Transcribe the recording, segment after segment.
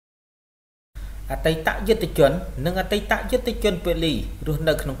អតីតយុទ្ធជននិងអតីតយុទ្ធជនពេលីរស់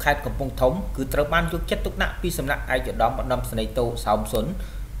នៅក្នុងខេត្តកំពង់ធំគឺត្រូវបានយកចិត្តទុកដាក់ពីសំណាក់ឯកឧត្តមឧត្តមសេនីយ៍តូសោមសុន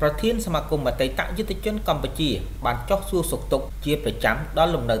ប្រធានសមាគមអតីតយុទ្ធជនកម្ពុជាបានចុះសួរសុខទុក្ខជាប្រចាំដ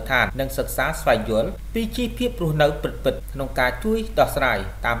ល់លំនៅឋាននិងសិក្សាស្វែងយល់ពីជីវភាពរស់នៅពិតៗក្នុងការជួយដោះស្រាយ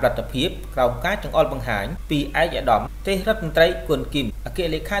តាមលទ្ធភាពក្រោមការចង្អុលបង្ហាញពីឯកឧត្តមទេរដ្ឋមន្ត្រីគុនគីមអគ្គ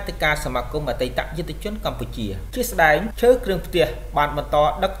លេខាធិការសមាគមអតីតយុទ្ធជនកម្ពុជាជាស្ដែងឈើគ្រឿងផ្ទះបានបន្ត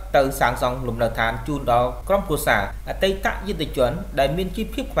ដឹកទៅសាងសង់លំនៅឋានជូនដល់ក្រុមគ្រួសារអតីតយុទ្ធជនដែលមានជីវ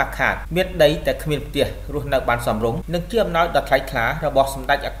ភាពខ្វះខាតមានដីតែគ្មានផ្ទះរស់នៅបានសមរម្យនិងជាអំណោយដ៏ថ្លៃថ្លារបស់សម្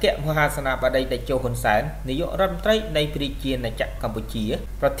ដេចអគ្គមហាសេនាបតីតេជោហ៊ុនសែននាយករដ្ឋមន្ត្រីនៃព្រះជាណាចក្រកម្ពុជា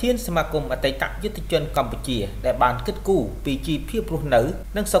ប្រធានសមាគមអតីតយុទ្ធជនកម្ពុជាដែលបានគិតគូរពីជីវភាពរស់នៅ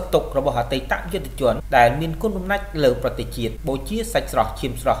និងសុខទុក្ខរបស់អតីតយុទ្ធជនដែលមានគុណបំណាច់លើប្រទេសជាតិបូជាសាច់ស្រស់ឈា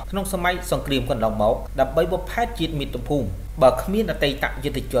មស្រស់ក្នុងសម័យសង្គ្រាមកន្លងមកដើម្បីបំផែតជាតិមាតុភូមិបើគ្មានអតីតយុ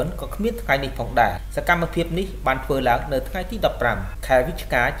ទ្ធជនក៏គ្មានថ្ងៃនេះផងដែរសកម្មភាពនេះបានធ្វើឡើងនៅថ្ងៃទី15ខែវិច្ឆិ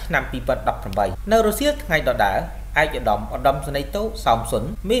កាឆ្នាំ2018នៅរសៀលថ្ងៃដដែលឯកឧត្តមឧត្តមសេនីយ៍តូសោមសុន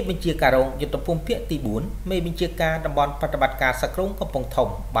មេបញ្ជាការរងយុទ្ធភូមិភាគទី4មេបញ្ជាការតំបន់ប្រតិបត្តិការសក្រងកំពង់ធំ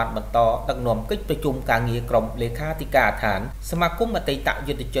បានបន្តដឹកនាំកិច្ចប្រជុំការងារក្រុមលេខាធិការដ្ឋានសមាគមអតីត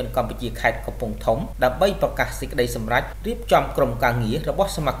យុទ្ធជនកម្ពុជាខេត្តកំពង់ធំដើម្បីប្រកាសសេចក្តីសម្រេចរៀបចំក្រុមការងាររប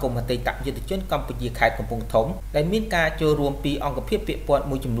ស់សមាគមអតីតយុទ្ធជនកម្ពុជាខេត្តកំពង់ធំដែលមានការចូលរួមពីអង្គភាពពាក់ព័ន្ធ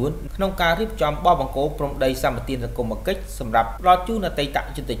មួយចំនួនក្នុងការរៀបចំបបអង្គរព្រំដីសម្បទានសង្គមគិច្ចសម្រាប់ផ្ដល់ជូនអតីត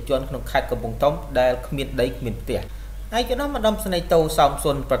យុទ្ធជនក្នុងខេត្តកំពង់ធំដែលគ្មានដីគ្មានផ្ទះឯកឧត្តមឧត្តមសេនីយ៍តូសោម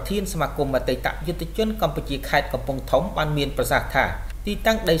សុនប្រធានសមាគមអតីតយុទ្ធជនកម្ពុជាខេត្តកំពង់ធំបានមានប្រសាសន៍ថាទី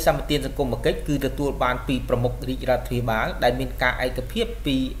តាំងដីសម្បទានសង្គមគិច្ចគឺទទួលបានពីប្រមុខរាជរដ្ឋាភិបាលដែលមានការឯកភាព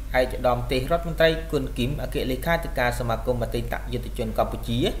ពីឯកឧត្តមទេរដ្ឋមន្ត្រីគុនគីមអគ្គលេខាធិការសមាគមអតីតយុទ្ធជនកម្ពុ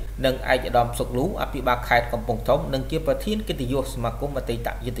ជានិងឯកឧត្តមសុកលូអភិបាលខេត្តកំពង់ធំនិងជាប្រធានកិត្តិយសសមាគមអតីត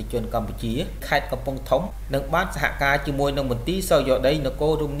យុទ្ធជនកម្ពុជាខេត្តកំពង់ធំនិងបានសហការជាមួយនឹងមន្ទីរសោយដីនគ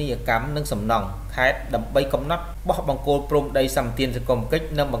ររមណីយកម្មនិងសំណង់ខេត្តដើម្បីកំណត់បោះបង្គោលព្រំដីសម្បទានសង្គមគិច្ច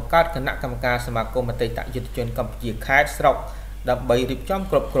និងបង្កើតគណៈកម្មការសមាគមអតីតយុទ្ធជនកម្ពុជាខេត្តស្រុកដើម្បីរៀបចំ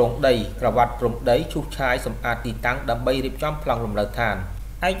គ្រប់គ្រងដីក្រវ៉ាត់ព្រំដីឈូសឆាយសម្អាតទីតាំងដើម្បីរៀបចំប្លង់លំនៅឋាន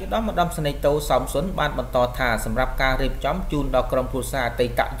ឯកឧត្តមឧត្តមសេនីយ៍តូសោមសុនបានបន្តថាសម្រាប់ការរៀបចំជូនដល់ក្រុមគ្រួសារអតី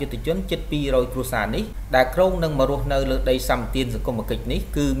តយុទ្ធជនជិត200គ្រួសារនេះដែលក្រុងនឹងមករស់នៅលើដីសម្បទានសង្គមគិច្ចនេះ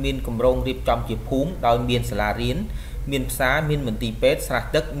គឺមានគម្រោងរៀបចំជាភូមិដោយមានសាលារៀនមានផ្សារមានមន្ទីរពេទ្យស្រះ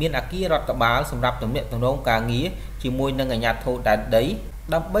ទឹកមានអគាររដ្ឋបាលសម្រាប់ទំនាក់ទំនងការងារជាមួយនឹងអាជ្ញាធរដែនដី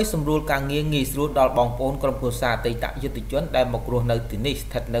ដើម្បីសម្រួលការងារងាយស្រួលដល់បងប្អូនក្រុមគ្រួសារអតីតយុទ្ធជនដែលមករស់នៅទីនេះ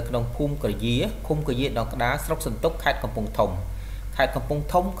ស្ថិតនៅក្នុងភូមិក្រយាឃុំក្រយាដងក្តារស្រុកសន្ទុកខេត្តកំពង់ធំ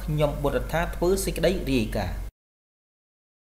ខ្ញុំបុត្រថាធ្វើសេចក្តីរាយការណ៍